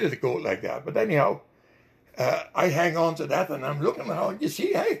 you needed a coat like that. But anyhow, I hang on to that, and I'm looking around, you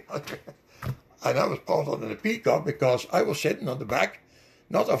see, hey. And I was proud in the Peacock because I was sitting on the back,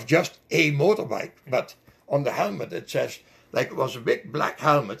 not of just a motorbike, but on the helmet it says, like it was a big black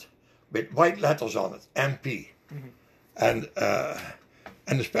helmet with white letters on it, MP. Mm-hmm.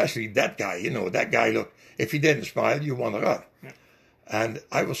 And especially that guy, that guy, look, if he didn't smile, you want to run. Yeah. And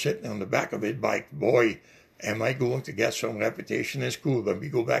I was sitting on the back of his bike, boy, am I going to get some reputation in school when we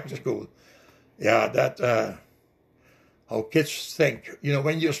go back to school. Yeah, that, how kids think,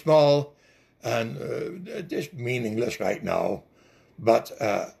 when you're small, and it is meaningless right now, but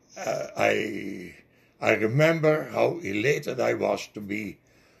I remember how elated I was to be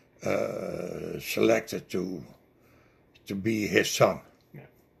selected to be his son. Yeah.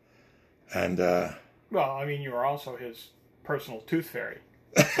 And well, I mean, you were also his personal tooth fairy.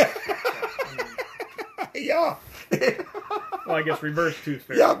 Yeah. Well, I guess reverse tooth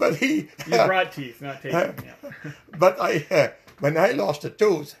fairy. Yeah, but you brought teeth, not taken. Yeah. But when I lost a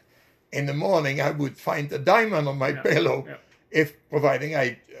tooth, in the morning I would find a diamond on my pillow. Yeah. If providing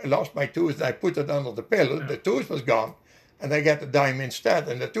I lost my tooth, I put it under the pillow. Yeah. The tooth was gone, and I get the dime instead,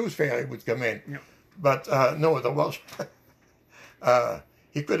 and the tooth fairy would come in. Yeah. But no, there was.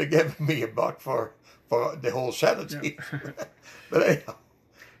 He could have given me $1 for the whole set of teeth. Yeah. But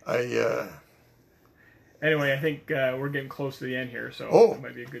anyway, I think we're getting close to the end here, so it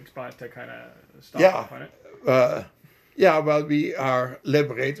might be a good spot to kind of stop off on it. Yeah, well, we are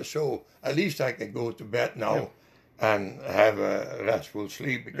liberated, so at least I can go to bed now and have a restful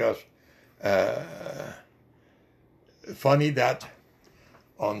sleep, because funny that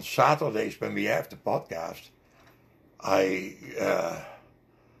on Saturdays when we have the podcast,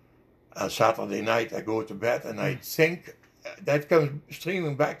 on Saturday night I go to bed and I think that comes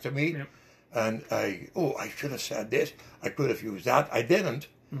streaming back to me, and I should have said this, I could have used that, I didn't,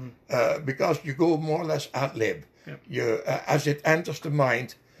 because you go more or less ad lib. Yep. As it enters the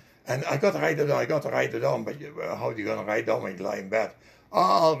mind, and I got to write it down, but how are you going to write down when you lie in bed?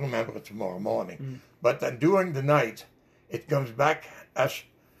 I'll remember it tomorrow morning. But then during the night, it comes back as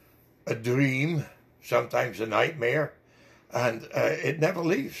a dream, sometimes a nightmare, and it never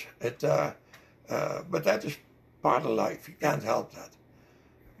leaves. But that is part of life. You can't help that.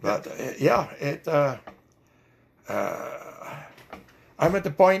 But I'm at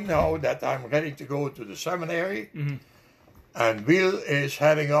the point now that I'm ready to go to the seminary, and Will is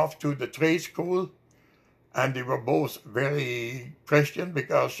heading off to the trade school, and they were both very Christian,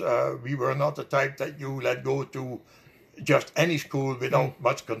 because we were not the type that you let go to just any school without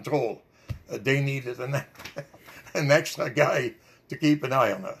much control. They needed an extra guy to keep an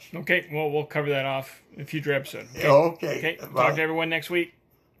eye on us. Okay, well, we'll cover that off in a future episode. Okay. Talk to everyone next week.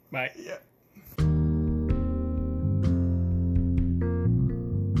 Bye. Yeah.